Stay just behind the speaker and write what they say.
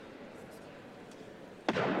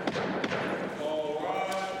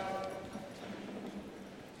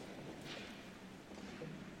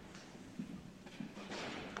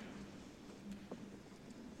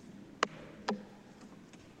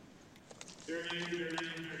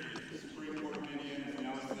The Supreme Court of Indiana is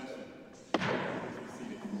now in session.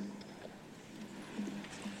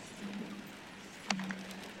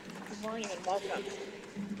 Good morning and welcome.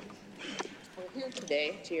 We're here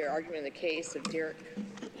today to hear argument in the case of Derek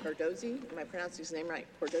Cardozi. Am I pronouncing his name right?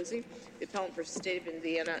 Cardozi, the appellant versus State of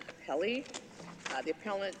Indiana appellee. The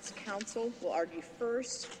appellant's counsel will argue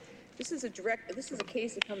first. This is a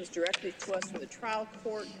case that comes directly to us from the trial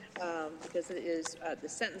court because it is the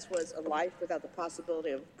sentence was a life without the possibility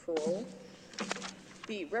of parole.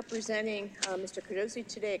 Representing Mr. Cardozi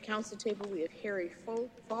today at council table, we have Harry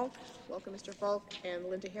Falk. Welcome, Mr. Falk, and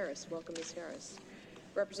Linda Harris. Welcome, Ms. Harris.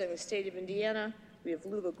 Representing the state of Indiana, we have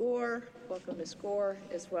Luba Gore. Welcome, Ms. Gore,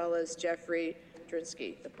 as well as Jeffrey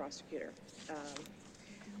Drinsky, the prosecutor.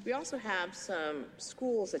 We also have some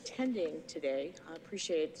schools attending today. I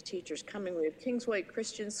appreciate the teachers coming. We have Kingsway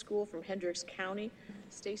Christian School from Hendricks County.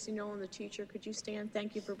 Stacy Nolan, the teacher, could you stand?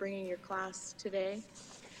 Thank you for bringing your class today.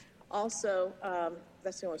 Also,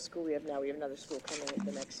 that's the only school we have now. We have another school coming at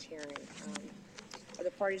the next hearing. Are the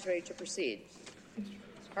parties ready to proceed?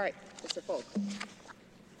 All right, Mr. Falk.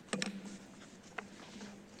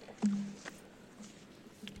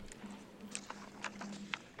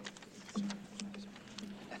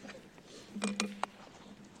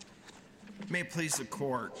 May it please the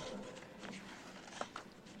court.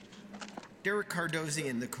 Derek Cardozi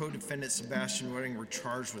and the co-defendant Sebastian Wedding were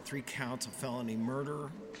charged with 3 counts of felony murder.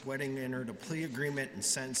 Wedding entered a plea agreement and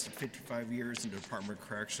sentenced to 55 years in the Department of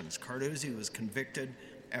Corrections. Cardozi was convicted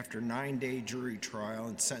after a 9-day jury trial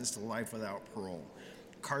and sentenced to life without parole.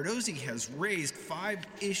 Cardozi has raised 5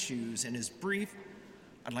 issues in his brief.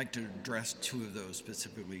 I'd like to address 2 of those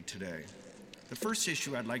specifically today. The first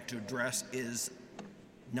issue I'd like to address is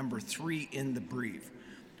number 3 in the brief,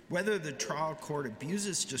 whether the trial court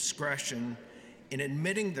abuses discretion in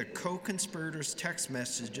admitting the co-conspirators' text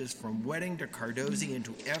messages from Wedding to Cardozi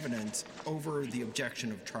into evidence over the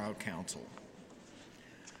objection of trial counsel.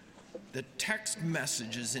 The text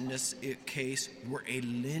messages in this case were a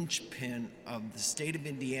linchpin of the state of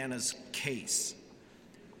Indiana's case.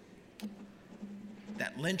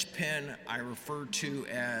 That linchpin I refer to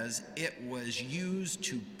as it was used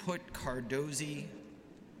to put Cardozi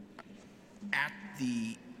at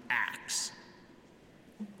the axe.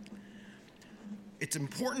 It's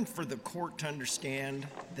important for the court to understand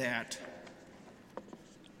that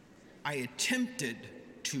I attempted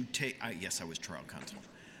to take, yes, I was trial counsel.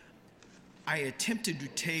 I attempted to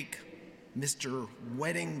take Mr.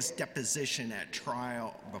 Wedding's deposition at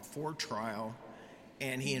trial, before trial,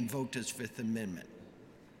 and he invoked his Fifth Amendment.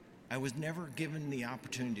 I was never given the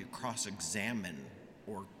opportunity to cross-examine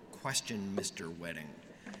or question Mr. Wedding.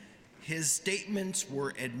 His statements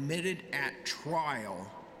were admitted at trial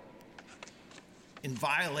in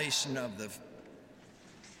violation of the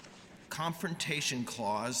Confrontation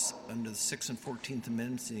Clause under the 6th and 14th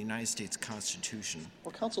Amendments of the United States Constitution.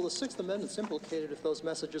 Well, counsel, the 6th Amendment's implicated if those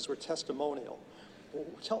messages were testimonial.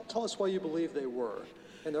 Well, tell us why you believe they were,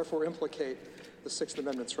 and therefore implicate the 6th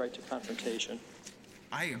Amendment's right to confrontation.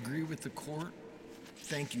 I agree with the court.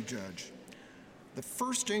 Thank you, Judge. The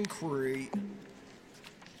first inquiry,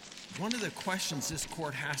 one of the questions this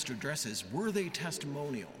court has to address is, were they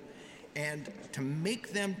testimonial? And to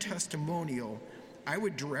make them testimonial, I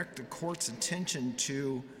would direct the court's attention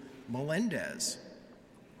to Melendez.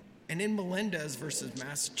 And in Melendez versus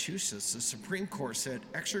Massachusetts, the Supreme Court said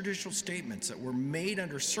extrajudicial statements that were made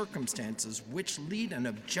under circumstances which lead an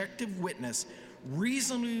objective witness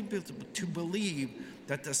reasonably to believe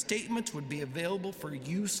that the statements would be available for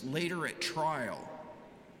use later at trial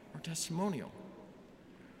are testimonial.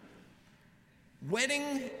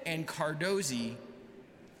 Wedding and Cardozi,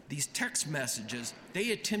 these text messages, they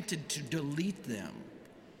attempted to delete them.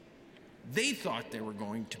 They thought they were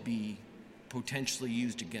going to be potentially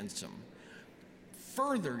used against them.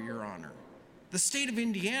 Further, Your Honor, the state of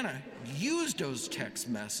Indiana used those text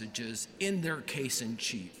messages in their case in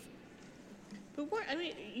chief. But what, I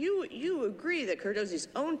mean, you agree that Cardozi's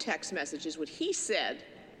own text messages, what he said,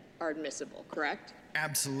 are admissible, correct?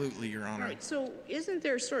 Absolutely, Your Honor. All right, so isn't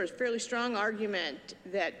there sort of fairly strong argument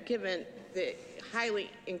that given the highly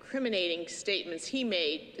incriminating statements he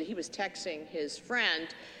made, that he was texting his friend,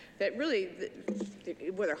 that really,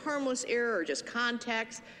 whether harmless error or just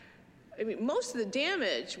context, I mean, most of the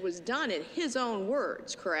damage was done in his own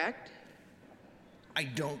words, correct? I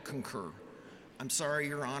don't concur. I'm sorry,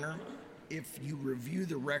 Your Honor. If you review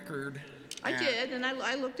the record... I did, and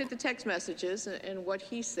I looked at the text messages and what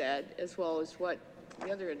he said, as well as what the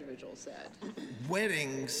other individual said.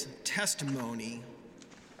 Wedding's testimony,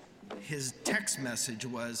 his text message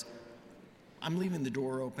was, I'm leaving the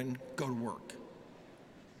door open, go to work.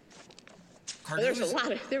 There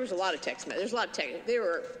was a lot of text. There's a lot of text. They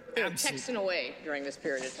were Absolutely. texting away during this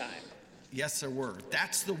period of time. Yes, there were.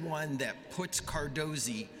 That's the one that puts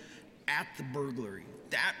Cardozi at the burglary.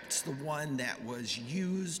 That's the one that was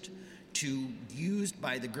used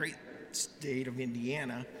by the great state of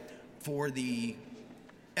Indiana for the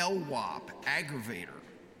LWOP aggravator,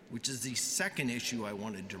 which is the second issue I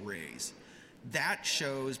wanted to raise. That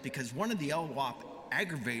shows, because one of the LWOP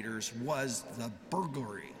aggravators was the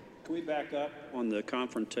burglary. Can we back up on the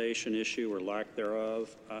confrontation issue or lack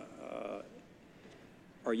thereof?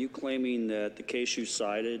 Are you claiming that the case you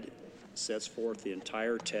cited sets forth the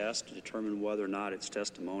entire test to determine whether or not it's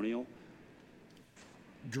testimonial?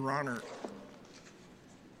 Your Honor,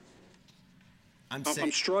 I'm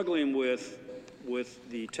I'm struggling with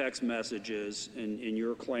the text messages, and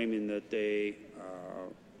you're claiming that they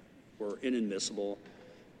were inadmissible.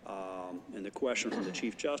 And the question from the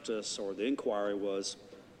Chief Justice or the inquiry was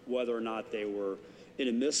whether or not they were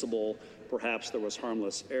inadmissible. Perhaps there was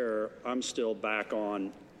harmless error. I'm still back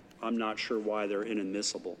on, I'm not sure why they're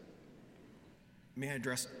inadmissible. May I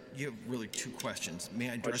address, you have really two questions. May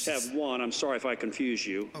I I address just have one. I'm sorry if I confuse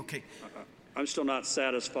you. Okay. I'm still not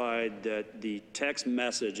satisfied that the text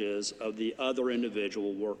messages of the other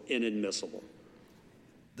individual were inadmissible.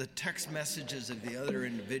 The text messages of the other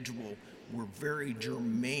individual were very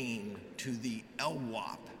germane to the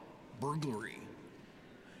LWOP burglary.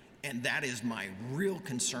 And that is my real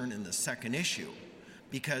concern in the second issue,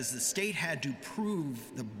 because the state had to prove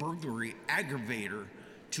the burglary aggravator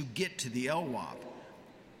to get to the LWOP.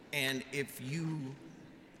 And if you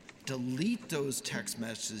delete those text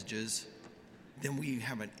messages, then we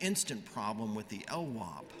have an instant problem with the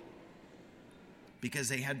LWOP, because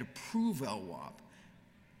they had to prove LWOP,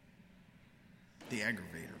 the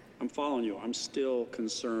aggravator. I'm following you. I'm still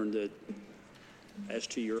concerned that as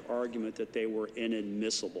to your argument that they were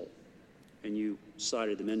inadmissible, and you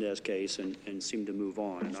cited the Mendez case and seemed to move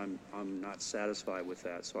on, and I'm not satisfied with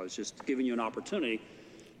that. So I was just giving you an opportunity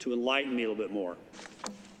to enlighten me a little bit more.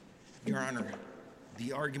 Your Honor,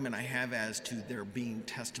 the argument I have as to their being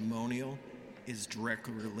testimonial is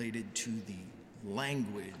directly related to the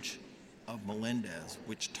language of Melendez,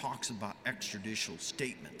 which talks about extrajudicial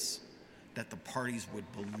statements that the parties would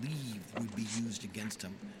believe would be used against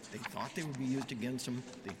them. They thought they would be used against them.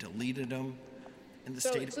 They deleted them. And the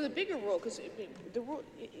So state. the bigger rule, because the rule,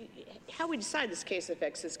 how we decide this case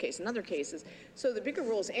affects this case and other cases. So the bigger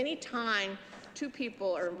rule is any time two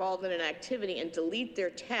people are involved in an activity and delete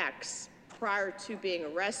their texts prior to being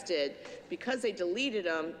arrested, because they deleted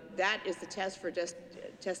them, that is the test for that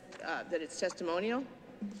it's testimonial.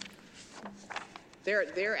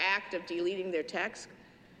 Their act of deleting their text.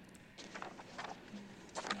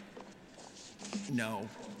 No,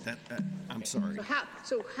 I'm sorry.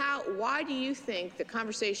 Why do you think the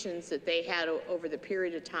conversations that they had over the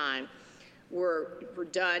period of time were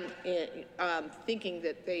done thinking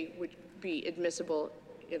that they would be admissible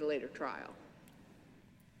in a later trial?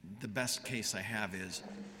 The best case I have is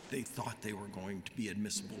they thought they were going to be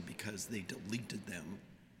admissible because they deleted them.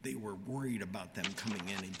 They were worried about them coming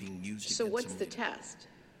in and being used against them. So what's the test?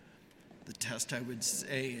 The test, I would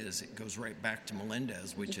say, is it goes right back to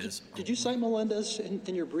Melendez, which is... Did you cite Melendez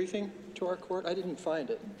in your briefing to our court? I didn't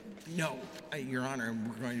find it. No, Your Honor,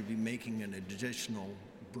 we're going to be making an additional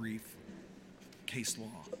brief case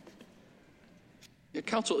law. Yeah,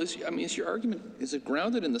 counsel, is your argument, is it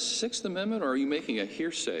grounded in the Sixth Amendment, or are you making a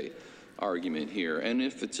hearsay argument here? And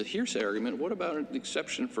if it's a hearsay argument, what about an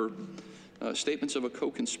exception for statements of a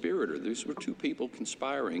co-conspirator? These were two people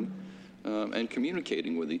conspiring and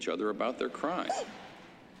communicating with each other about their crime.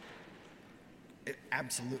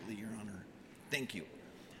 Absolutely, Your Honor. Thank you.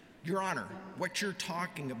 Your Honor, what you're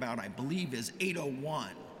talking about, I believe, is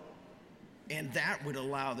 801, and that would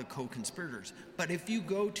allow the co-conspirators. But if you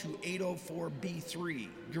go to 804B3,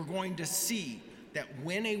 you're going to see that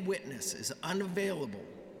when a witness is unavailable,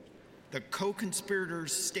 the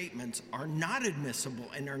co-conspirators' statements are not admissible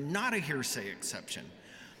and are not a hearsay exception.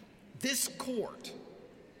 This court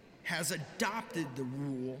has adopted the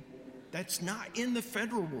rule that's not in the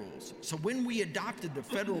federal rules. So when we adopted the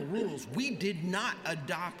federal rules, we did not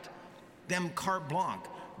adopt them carte blanche.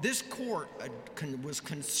 This court was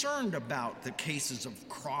concerned about the cases of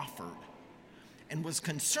Crawford and was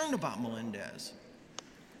concerned about Melendez.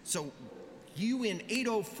 So you in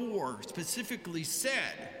 804 specifically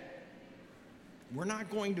said, we're not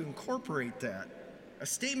going to incorporate that. A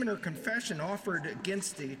statement or confession offered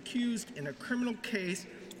against the accused in a criminal case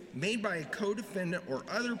made by a co-defendant or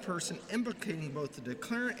other person implicating both the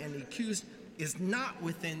declarant and the accused is not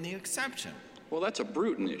within the exception. Well, that's a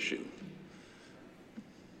Bruton issue.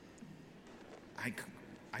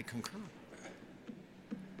 I concur.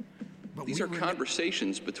 But These we are were-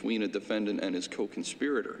 conversations between a defendant and his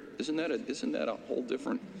co-conspirator. Isn't that a whole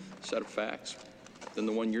different set of facts than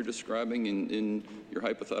the one you're describing in your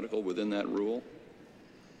hypothetical within that rule?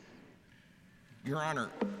 Your Honor,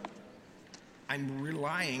 I'm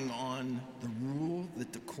relying on the rule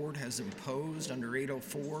that the court has imposed under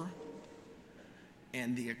 804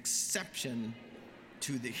 and the exception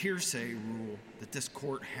to the hearsay rule that this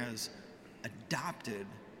court has adopted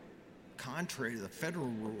contrary to the federal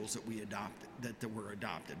rules that were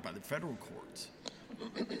adopted by the federal courts.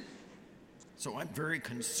 So I'm very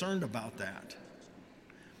concerned about that.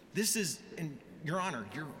 This is, and Your Honor,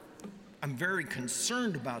 I'm very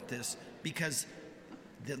concerned about this because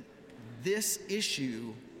this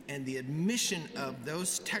issue and the admission of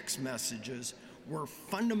those text messages were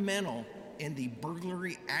fundamental in the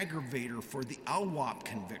burglary aggravator for the LWOP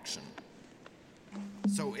conviction.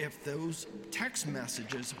 So if those text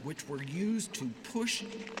messages, which were used to push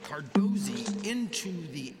Cardozi into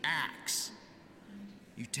the acts,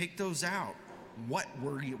 you take those out, what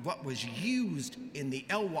was used in the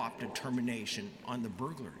LWOP determination on the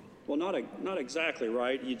burglary? Well, not exactly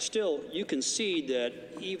right. You concede that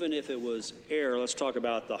even if it was error, let's talk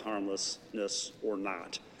about the harmlessness or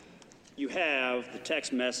not. You have the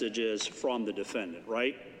text messages from the defendant,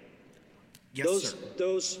 right? Yes, sir.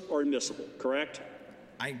 Those are admissible, correct?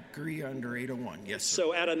 I agree under 801, yes, sir.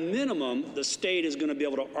 So at a minimum, the state is going to be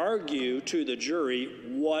able to argue to the jury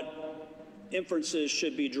what inferences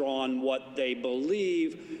should be drawn, what they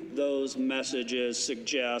believe those messages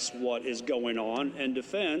suggest what is going on. And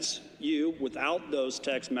defense, you, without those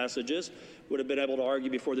text messages, would have been able to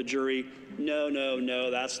argue before the jury,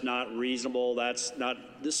 no, that's not reasonable.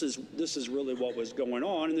 This is really what was going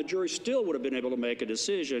on. And the jury still would have been able to make a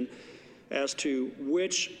decision as to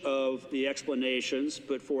which of the explanations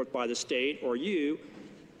put forth by the state or you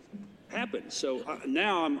happened. So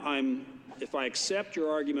now if I accept your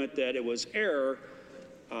argument that it was error,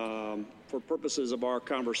 for purposes of our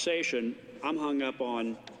conversation, I'm hung up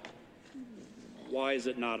on why is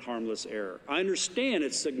it not harmless error? I understand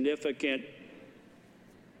it's significant,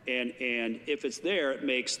 and if it's there, it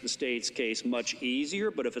makes the state's case much easier,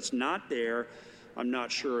 but if it's not there, I'm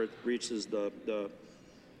not sure it reaches the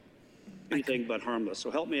anything but harmless. So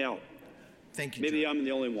help me out. Thank you, Maybe Judge. I'm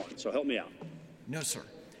the only one, so help me out. No, sir.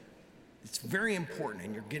 It's very important,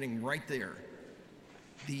 and you're getting right there.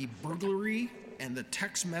 The burglary and the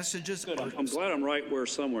text messages Good. are... I'm glad I'm right where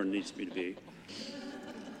somewhere needs me to be.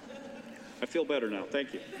 I feel better now.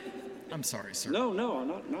 Thank you. I'm sorry, sir. No,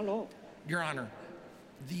 not at all. Your Honor,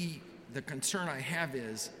 the concern I have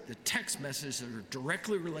is the text messages that are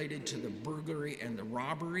directly related to the burglary and the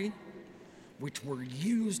robbery, which were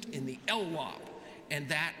used in the LWOP, and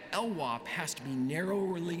that LWOP has to be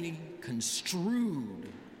narrowly construed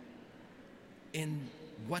in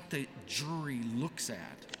what the jury looks at.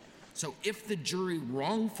 So if the jury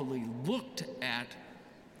wrongfully looked at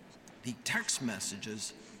the text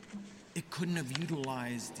messages, it couldn't have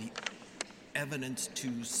utilized the evidence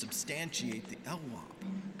to substantiate the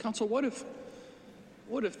LWOP. Counsel, what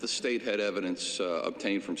if the state had evidence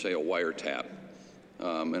obtained from, say, a wiretap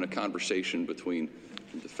and a conversation between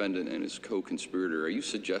the defendant and his co-conspirator? Are you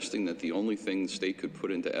suggesting that the only thing the state could put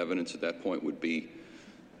into evidence at that point would be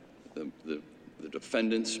the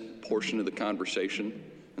defendant's portion of the conversation,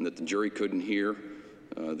 and that the jury couldn't hear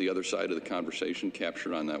the other side of the conversation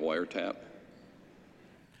captured on that wiretap?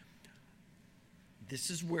 This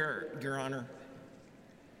is where, Your Honor,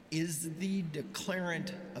 is the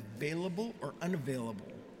declarant available or unavailable?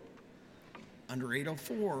 Under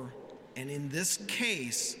 804, and in this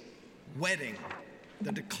case, Wedding,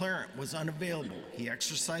 the declarant was unavailable. He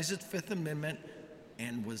exercised his Fifth Amendment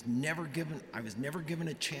and was never given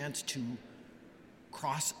a chance to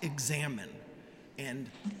cross-examine. And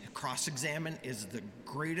cross-examine is the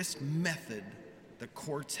greatest method the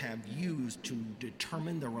courts have used to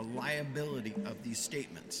determine the reliability of these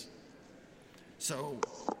statements. So,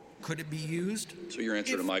 could it be used? So your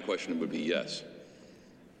answer to my question would be yes.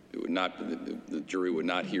 It would not. The jury would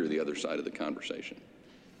not hear the other side of the conversation.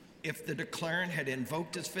 If the declarant had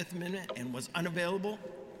invoked his Fifth Amendment and was unavailable,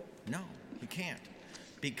 no, he can't.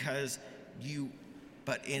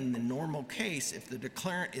 But in the normal case, if the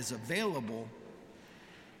declarant is available,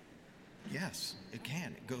 yes, it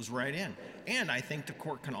can. It goes right in. And I think the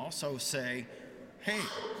court can also say, hey,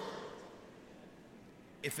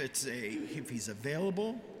 if he's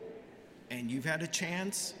available and you've had a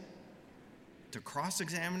chance to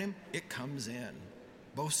cross-examine him, it comes in,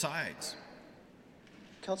 both sides.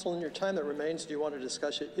 Counsel, in your time that remains, do you want to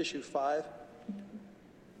discuss issue 5?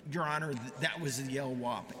 Your Honor, that was the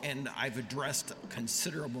LWOP, and I've addressed a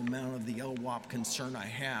considerable amount of the LWOP concern I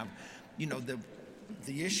have.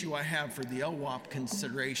 the issue I have for the LWOP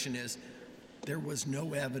consideration is there was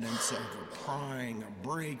no evidence of a prying, a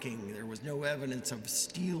breaking. There was no evidence of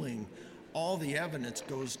stealing. All the evidence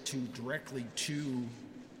goes directly to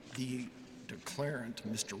the declarant,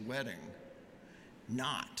 Mr. Wedding,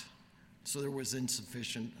 not. So there was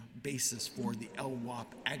insufficient basis for the LWOP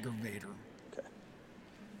aggravator. Okay.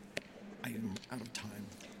 I am out of time.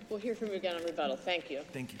 We'll hear from you again on rebuttal. Thank you.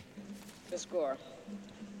 Thank you. Ms. Gore.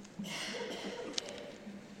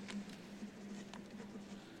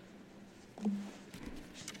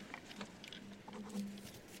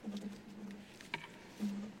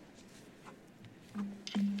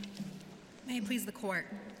 May it please the court.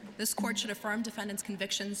 This court should affirm defendant's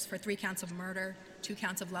convictions for 3 counts of murder, 2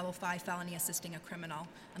 counts of level 5 felony assisting a criminal,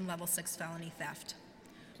 and level 6 felony theft.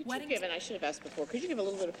 Could you give, and I should have asked before, could you give a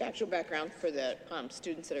little bit of factual background for the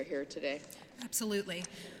students that are here today? Absolutely.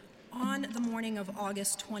 On the morning of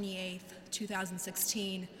August 28th,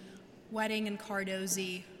 2016, Wedding and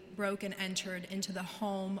Cardozi broke and entered into the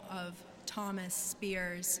home of Thomas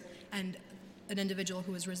Spears and an individual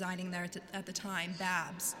who was residing there at the time,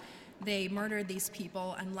 Babs. They murdered these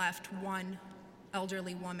people and left one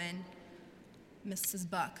elderly woman, Mrs.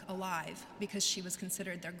 Buck, alive because she was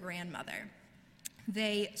considered their grandmother.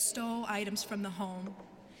 They stole items from the home,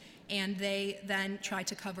 and they then tried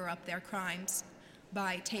to cover up their crimes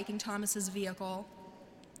by taking Thomas's vehicle,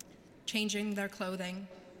 changing their clothing,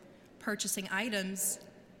 purchasing items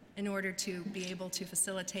in order to be able to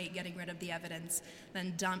facilitate getting rid of the evidence,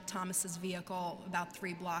 then dumped Thomas's vehicle about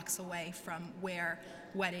 3 blocks away from where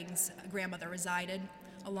Wedding's grandmother resided,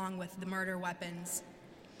 along with the murder weapons.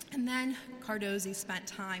 And then Cardozi spent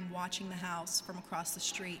time watching the house from across the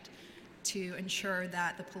street to ensure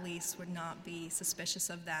that the police would not be suspicious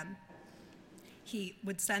of them. He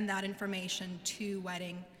would send that information to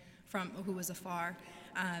Wedding, who was afar,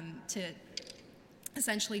 to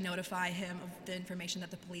essentially notify him of the information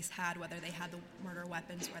that the police had, whether they had the murder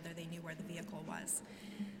weapons, whether they knew where the vehicle was.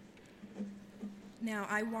 Now,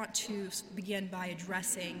 I want to begin by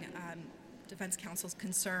addressing defense counsel's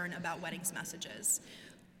concern about Wedding's messages.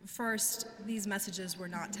 First, these messages were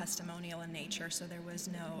not testimonial in nature, so there was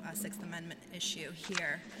no Sixth Amendment issue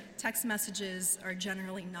here. Text messages are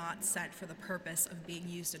generally not sent for the purpose of being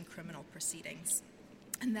used in criminal proceedings,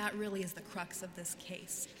 and that really is the crux of this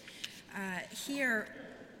case. Here,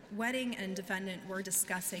 Wedding and defendant were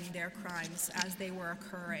discussing their crimes as they were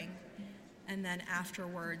occurring, and then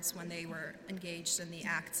afterwards, when they were engaged in the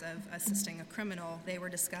acts of assisting a criminal, they were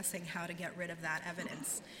discussing how to get rid of that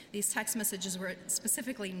evidence. These text messages were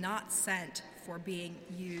specifically not sent for being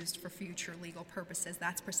used for future legal purposes.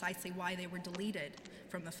 That's precisely why they were deleted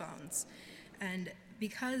from the phones. And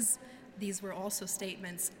because these were also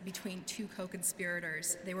statements between 2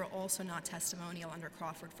 co-conspirators, they were also not testimonial under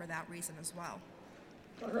Crawford for that reason as well.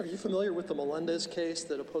 Are you familiar with the Melendez case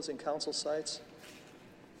that opposing counsel cites?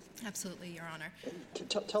 Absolutely, Your Honor.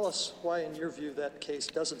 Tell us why, in your view, that case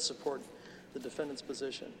doesn't support the defendant's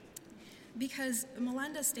position. Because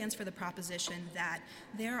Melendez stands for the proposition that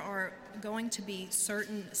there are going to be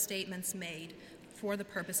certain statements made for the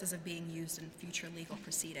purposes of being used in future legal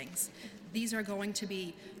proceedings. These are going to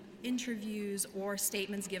be interviews or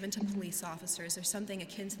statements given to police officers or something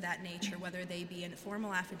akin to that nature, whether they be in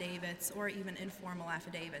formal affidavits or even informal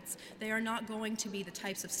affidavits. They are not going to be the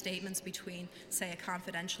types of statements between, say, a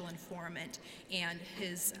confidential informant and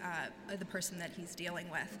the person that he's dealing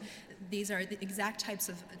with. These are the exact types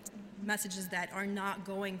of messages that are not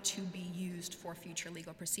going to be used for future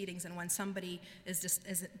legal proceedings. And when somebody is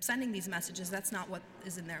sending these messages, that's not what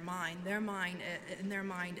is in their mind. In their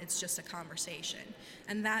mind, it's just a conversation.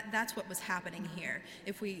 And that's what was happening here.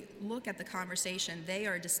 If we look at the conversation, they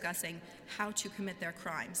are discussing how to commit their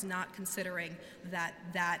crimes, not considering that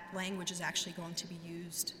that language is actually going to be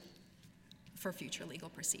used for future legal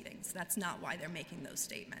proceedings. That's not why they're making those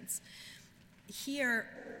statements. Here,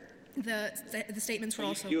 the statements were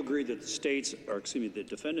also... You agree that the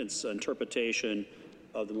defendant's interpretation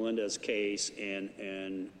of the Melendez case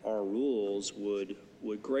and our rules would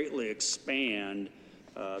greatly expand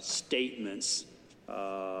statements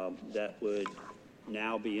that would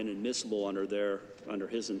now be inadmissible under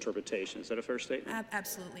his interpretation. Is that a fair statement?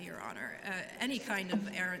 Absolutely, Your Honor. Any kind of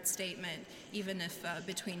errant statement, even if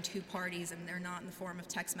between 2 parties and they're not in the form of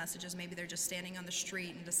text messages, maybe they're just standing on the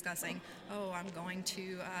street and discussing, oh, I'm going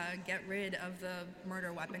to get rid of the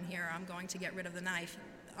murder weapon here, I'm going to get rid of the knife.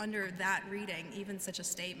 Under that reading, even such a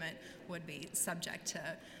statement would be subject to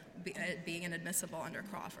being inadmissible under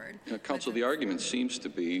Crawford. Counsel, the argument seems to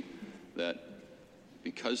be that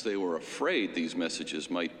because they were afraid these messages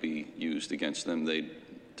might be used against them, they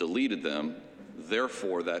deleted them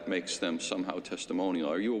therefore that makes them somehow testimonial.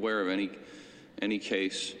 Are you aware of any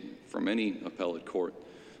case from any appellate court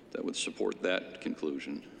that would support that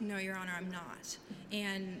conclusion? No, Your Honor, I'm not.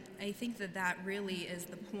 And I think that that really is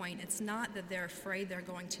the point. It's not that they're afraid they're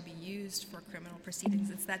going to be used for criminal proceedings.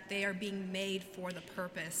 It's that they are being made for the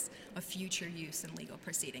purpose of future use in legal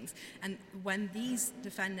proceedings. And when these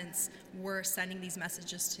defendants were sending these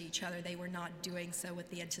messages to each other, they were not doing so with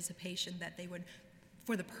the anticipation that they would,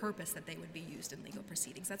 for the purpose that they would be used in legal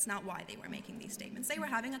proceedings. That's not why they were making these statements. They were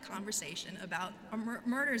having a conversation about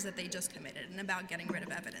murders that they just committed and about getting rid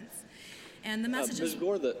of evidence. And the messages... Ms.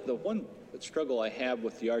 Gore, the one struggle I have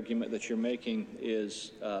with the argument that you're making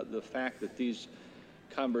is the fact that these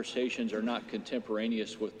conversations are not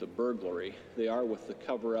contemporaneous with the burglary. They are with the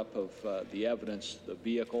cover-up of the evidence, the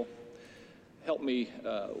vehicle. Help me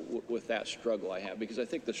with that struggle I have, because I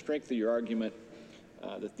think the strength of your argument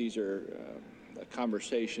that these are a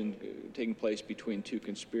conversation taking place between two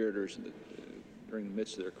conspirators during the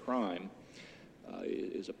midst of their crime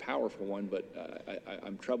is a powerful one, but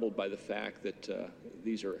I'm troubled by the fact that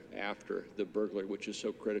these are after the burglary, which is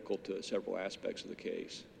so critical to several aspects of the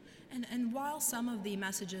case. And while some of the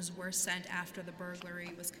messages were sent after the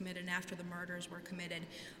burglary was committed and after the murders were committed,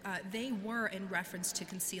 they were in reference to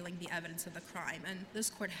concealing the evidence of the crime. And this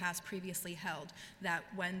court has previously held that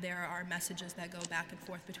when there are messages that go back and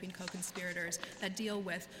forth between co-conspirators that deal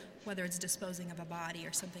with whether it's disposing of a body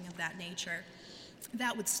or something of that nature,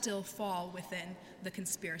 that would still fall within the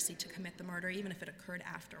conspiracy to commit the murder, even if it occurred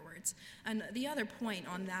afterwards. And the other point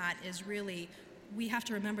on that is really, we have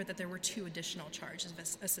to remember that there were 2 additional charges of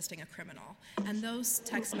assisting a criminal, and those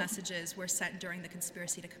text messages were sent during the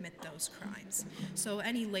conspiracy to commit those crimes. So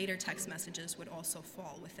any later text messages would also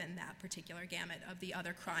fall within that particular gamut of the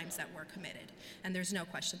other crimes that were committed, and there's no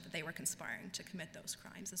question that they were conspiring to commit those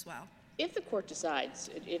crimes as well. If the court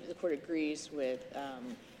decides, if the court agrees with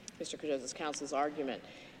Mr. Cardozo's counsel's argument,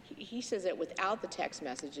 he says that without the text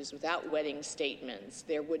messages, without wedding statements,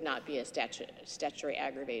 there would not be a statutory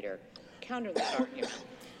aggravator. Counter that argument.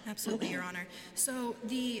 Absolutely, Your Honor. So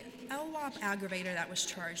the LWOP aggravator that was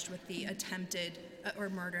charged with the attempted or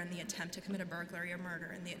murder and the attempt to commit a burglary or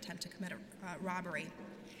murder and the attempt to commit a robbery,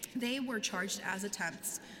 they were charged as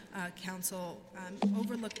attempts. Counsel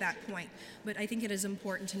overlooked that point, but I think it is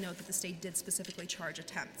important to note that the state did specifically charge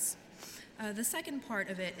attempts. The second part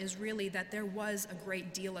of it is really that there was a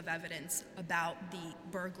great deal of evidence about the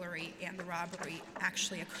burglary and the robbery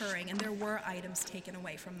actually occurring, and there were items taken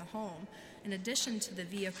away from the home. In addition to the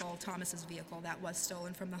vehicle, Thomas's vehicle, that was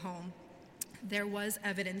stolen from the home, there was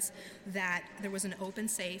evidence that there was an open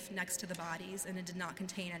safe next to the bodies and it did not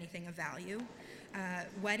contain anything of value.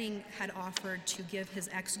 Wedding had offered to give his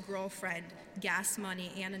ex-girlfriend gas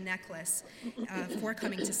money and a necklace for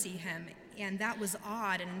coming to see him, and that was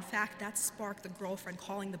odd, and in fact that sparked the girlfriend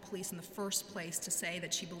calling the police in the first place to say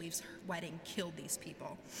that she believes Wedding killed these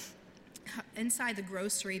people. Inside the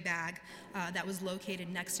grocery bag that was located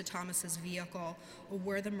next to Thomas's vehicle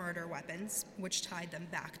were the murder weapons, which tied them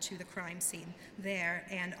back to the crime scene there.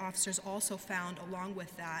 And officers also found, along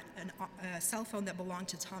with that, a cell phone that belonged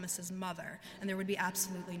to Thomas's mother. And there would be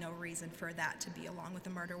absolutely no reason for that to be along with the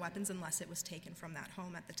murder weapons unless it was taken from that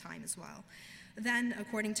home at the time as well. Then,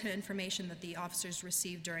 according to information that the officers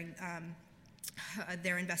received during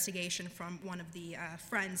their investigation from one of the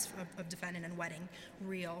friends of defendant and Wedding,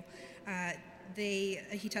 Real,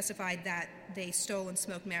 he testified that they stole and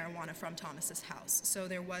smoked marijuana from Thomas's house. So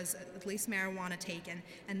there was at least marijuana taken,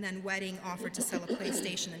 and then Wedding offered to sell a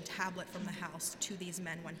PlayStation and tablet from the house to these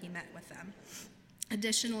men when he met with them.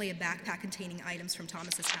 Additionally, a backpack containing items from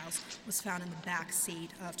Thomas's house was found in the back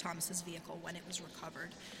seat of Thomas's vehicle when it was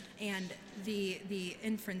recovered. And the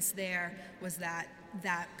inference there was that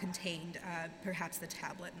contained perhaps the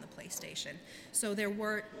tablet and the PlayStation. So there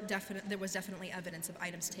was definitely evidence of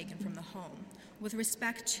items taken from the home. With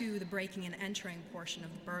respect to the breaking and entering portion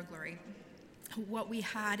of the burglary, what we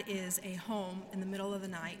had is a home in the middle of the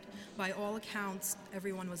night. By all accounts,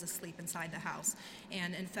 everyone was asleep inside the house.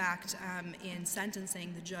 And in fact, in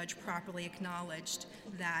sentencing, the judge properly acknowledged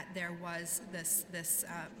that there was this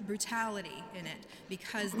brutality in it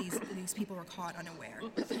because these people were caught unaware.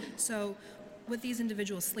 So with these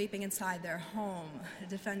individuals sleeping inside their home, the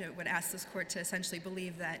defendant would ask this court to essentially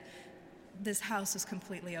believe that this house was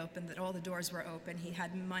completely open, that all the doors were open. He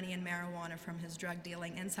had money and marijuana from his drug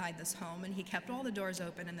dealing inside this home, and he kept all the doors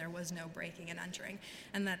open and there was no breaking and entering.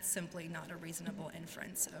 And that's simply not a reasonable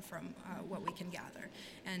inference from what we can gather.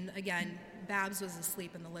 And again, Babs was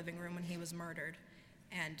asleep in the living room when he was murdered,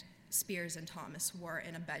 and Spears and Thomas were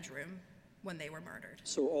in a bedroom when they were murdered.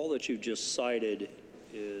 So all that you just cited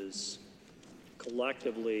is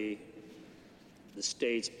collectively the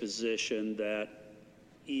state's position that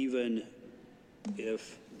even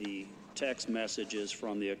if the text messages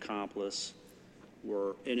from the accomplice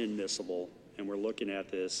were inadmissible, and we're looking at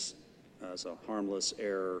this as a harmless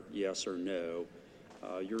error, yes or no,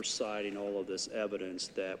 you're citing all of this evidence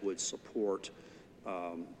that would support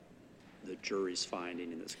the jury's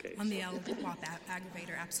finding in this case. On the LWOP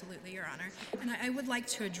aggravator, absolutely, Your Honor. And I would like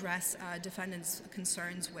to address defendants'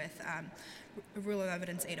 concerns with Rule of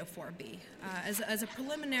Evidence 804B. As a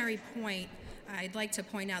preliminary point, I'd like to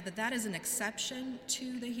point out that that is an exception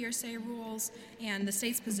to the hearsay rules, and the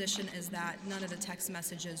state's position is that none of the text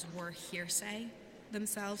messages were hearsay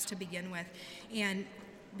themselves to begin with. And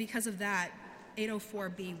because of that,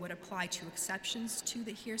 804B would apply to exceptions to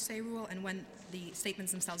the hearsay rule, and when the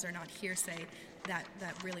statements themselves are not hearsay, that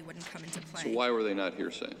really wouldn't come into play. So why were they not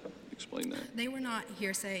hearsay? Explain that. They were not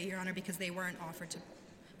hearsay, Your Honor, because they weren't offered to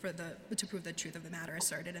prove the truth of the matter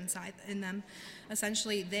asserted in them.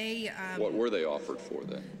 Essentially, they What were they offered for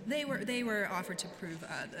then? They were offered to prove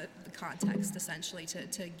the context, essentially,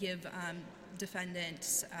 to give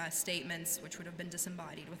defendants statements which would have been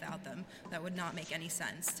disembodied without them, that would not make any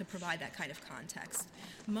sense, to provide that kind of context.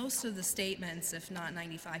 Most of the statements, if not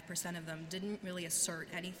 95% of them, didn't really assert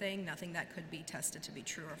anything, nothing that could be tested to be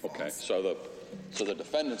true or false. Okay, so the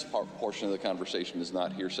defendant's portion of the conversation is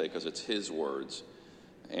not hearsay because it's his words,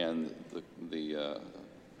 and the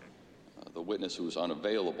witness who was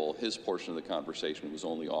unavailable, his portion of the conversation was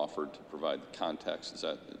only offered to provide context. Is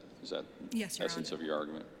that Yes, Your essence Honor. of your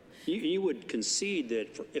argument? You would concede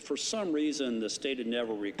that if for some reason the state had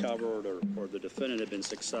never recovered or the defendant had been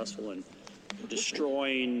successful in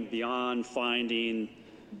destroying beyond finding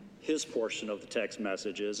his portion of the text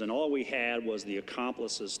messages, and all we had was the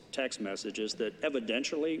accomplice's text messages, that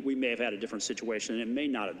evidentially we may have had a different situation and it may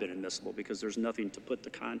not have been admissible because there's nothing to put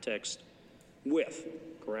the context with,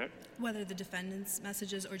 correct? Whether the defendant's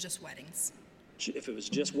messages or just weddings. If it was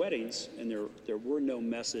just weddings and there were no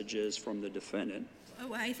messages from the defendant.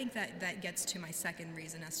 Oh, I think that gets to my second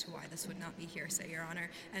reason as to why this would not be hearsay, Your Honor,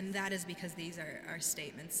 and that is because these are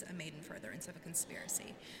statements made in furtherance of a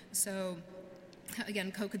conspiracy. So,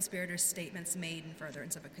 again, co-conspirators' statements made in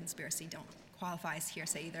furtherance of a conspiracy don't qualify as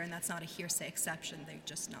hearsay either, and that's not a hearsay exception. They're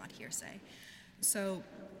just not hearsay. So,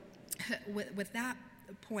 with that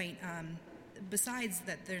point, besides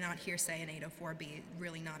that they're not hearsay and 804B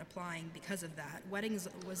really not applying because of that, weddings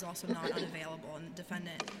was also not unavailable, and the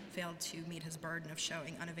defendant failed to meet his burden of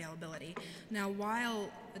showing unavailability. Now,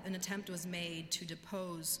 while an attempt was made to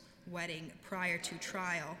depose wedding prior to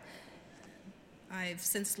trial, I've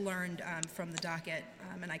since learned from the docket,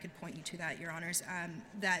 and I could point you to that, Your Honors,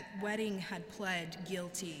 that wedding had pled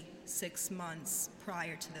guilty 6 months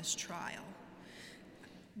prior to this trial.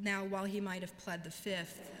 Now, while he might have pled the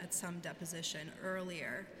fifth at some deposition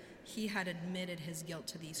earlier, he had admitted his guilt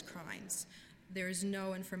to these crimes. There is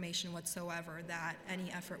no information whatsoever that any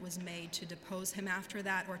effort was made to depose him after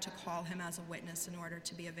that or to call him as a witness in order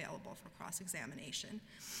to be available for cross-examination.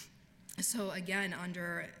 So again,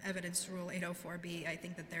 under Evidence Rule 804B, I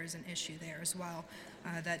think that there's an issue there as well,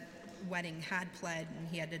 that wedding had pled and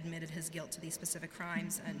he had admitted his guilt to these specific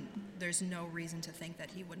crimes, and there's no reason to think that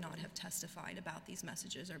he would not have testified about these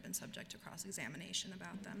messages or been subject to cross-examination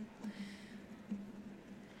about them.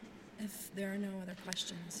 If there are no other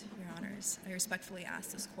questions, Your Honors, I respectfully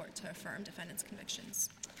ask this court to affirm defendant's convictions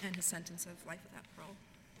and his sentence of life without parole.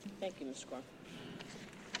 Thank you, Ms. Gore.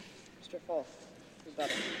 Mr. Falk,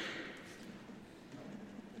 rebuttal.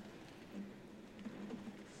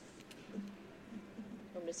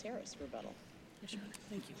 Or Ms. Harris, rebuttal. Yes, Your Honor.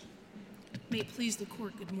 Thank you. May it please the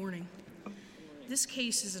court, good morning. This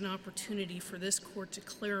case is an opportunity for this court to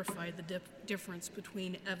clarify the difference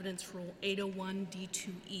between Evidence Rule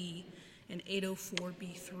 801D2E and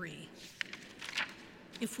 804B3.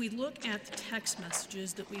 If we look at the text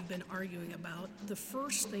messages that we've been arguing about, the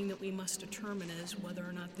first thing that we must determine is whether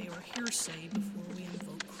or not they are hearsay before we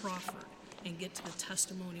invoke Crawford and get to the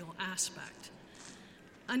testimonial aspect.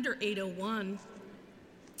 Under 801,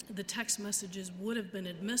 the text messages would have been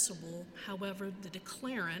admissible, however, the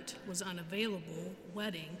declarant was unavailable,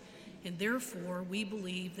 wedding, and therefore we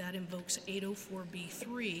believe that invokes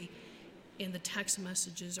 804B3 and the text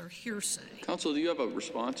messages are hearsay. Counsel, do you have a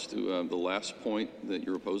response to the last point that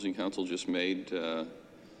your opposing counsel just made?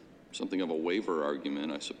 Something of a waiver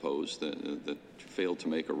argument, I suppose, that failed to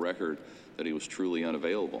make a record that he was truly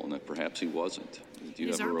unavailable and that perhaps he wasn't. Do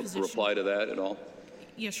you have a reply to that at all?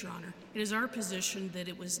 Yes, Your Honor. It is our position that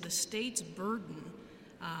it was the state's burden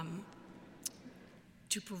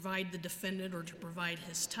to provide the defendant or to provide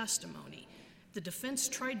his testimony. The defense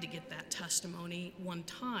tried to get that testimony one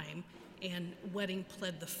time, and wedding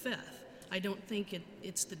pled the fifth. I don't think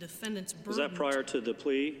it's the defendant's burden. Was that prior to the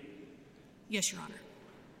plea? Yes, Your Honor.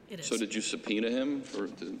 It is. So did you subpoena him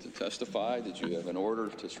to testify? Did you have an order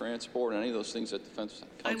to transport? Any of those things that defense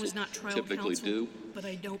I counsel was not trial typically counsel, do? but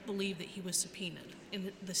I don't believe that he was subpoenaed,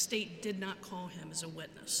 and the state did not call him as a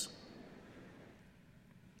witness.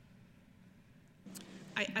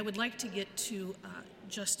 I would like to get to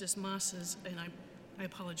Justice Moss's, and I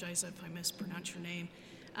apologize if I mispronounce your name.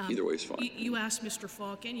 Either way is fine. You asked Mr.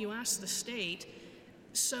 Falk and you asked the state,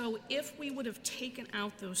 so if we would have taken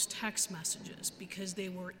out those text messages because they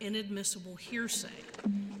were inadmissible hearsay,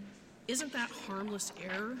 isn't that harmless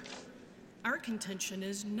error? Our contention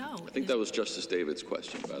is no. I think that was Justice David's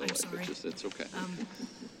question, by the way. Sorry. But it's okay.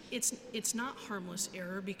 It's not harmless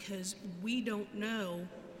error because we don't know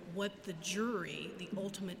what the jury, the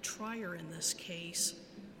ultimate trier in this case,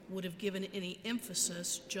 would have given any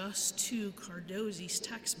emphasis just to Cardozi's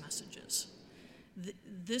text messages.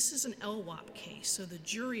 This is an LWOP case, so the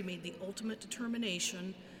jury made the ultimate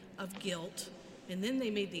determination of guilt, and then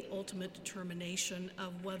they made the ultimate determination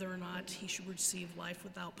of whether or not he should receive life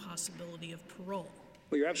without possibility of parole.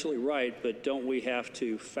 Well, you're absolutely right, but don't we have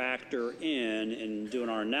to factor in doing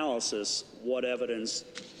our analysis what evidence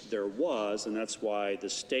there was, and that's why the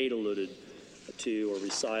state alluded to or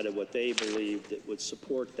recited what they believed that would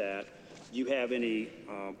support that. Do you have any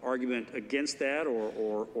argument against that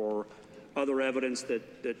or other evidence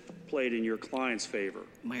that played in your client's favor?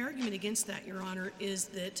 My argument against that, Your Honor, is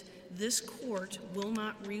that this court will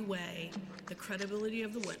not reweigh the credibility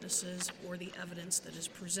of the witnesses or the evidence that is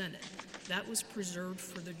presented. That was preserved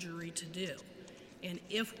for the jury to do. And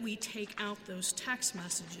if we take out those text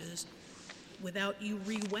messages without you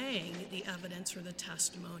reweighing the evidence or the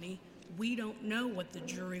testimony, we don't know what the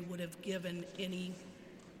jury would have given any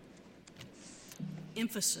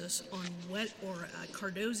emphasis on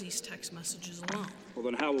Cardozi's text messages alone. Well,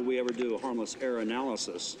 then how would we ever do a harmless error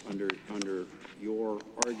analysis under your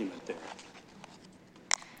argument there?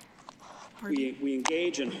 We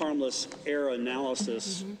engage in harmless error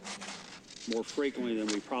analysis more frequently than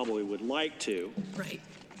we probably would like to. Right.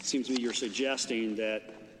 It seems to me you're suggesting that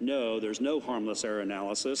no, there's no harmless error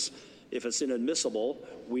analysis. If it's inadmissible,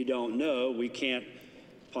 we don't know. We can't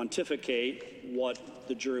pontificate what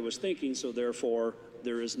the jury was thinking, so therefore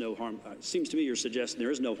there is no harm. It seems to me you're suggesting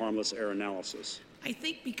there is no harmless error analysis. I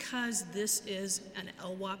think because this is an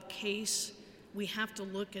LWOP case, we have to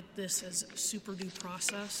look at this as super due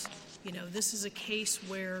process. You know, this is a case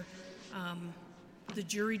where the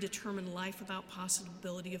jury determined life without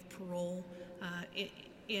possibility of parole,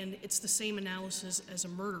 and it's the same analysis as a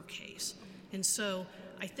murder case. And so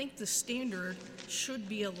I think the standard should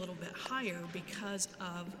be a little bit higher because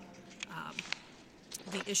of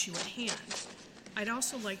the issue at hand. I'd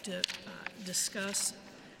also like to discuss,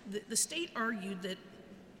 the state argued that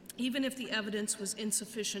even if the evidence was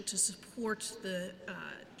insufficient to support the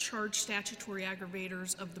charged statutory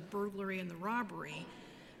aggravators of the burglary and the robbery,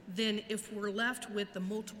 then if we're left with the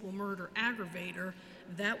multiple murder aggravator,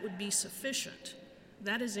 that would be sufficient.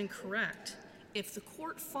 That is incorrect. If the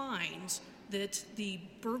court finds that the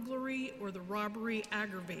burglary or the robbery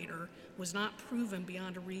aggravator was not proven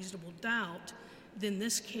beyond a reasonable doubt, then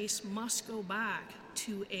this case must go back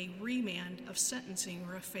to a remand of sentencing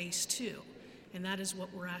or a phase 2. And that is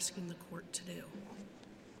what we're asking the court to do.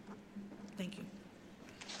 Thank you.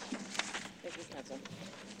 Thank you, counsel.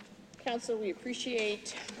 Counsel, we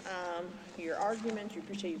appreciate your argument. We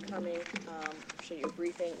appreciate you coming. Appreciate your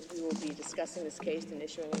briefing. We will be discussing this case and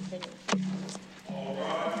issuing an opinion. All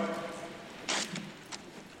rise.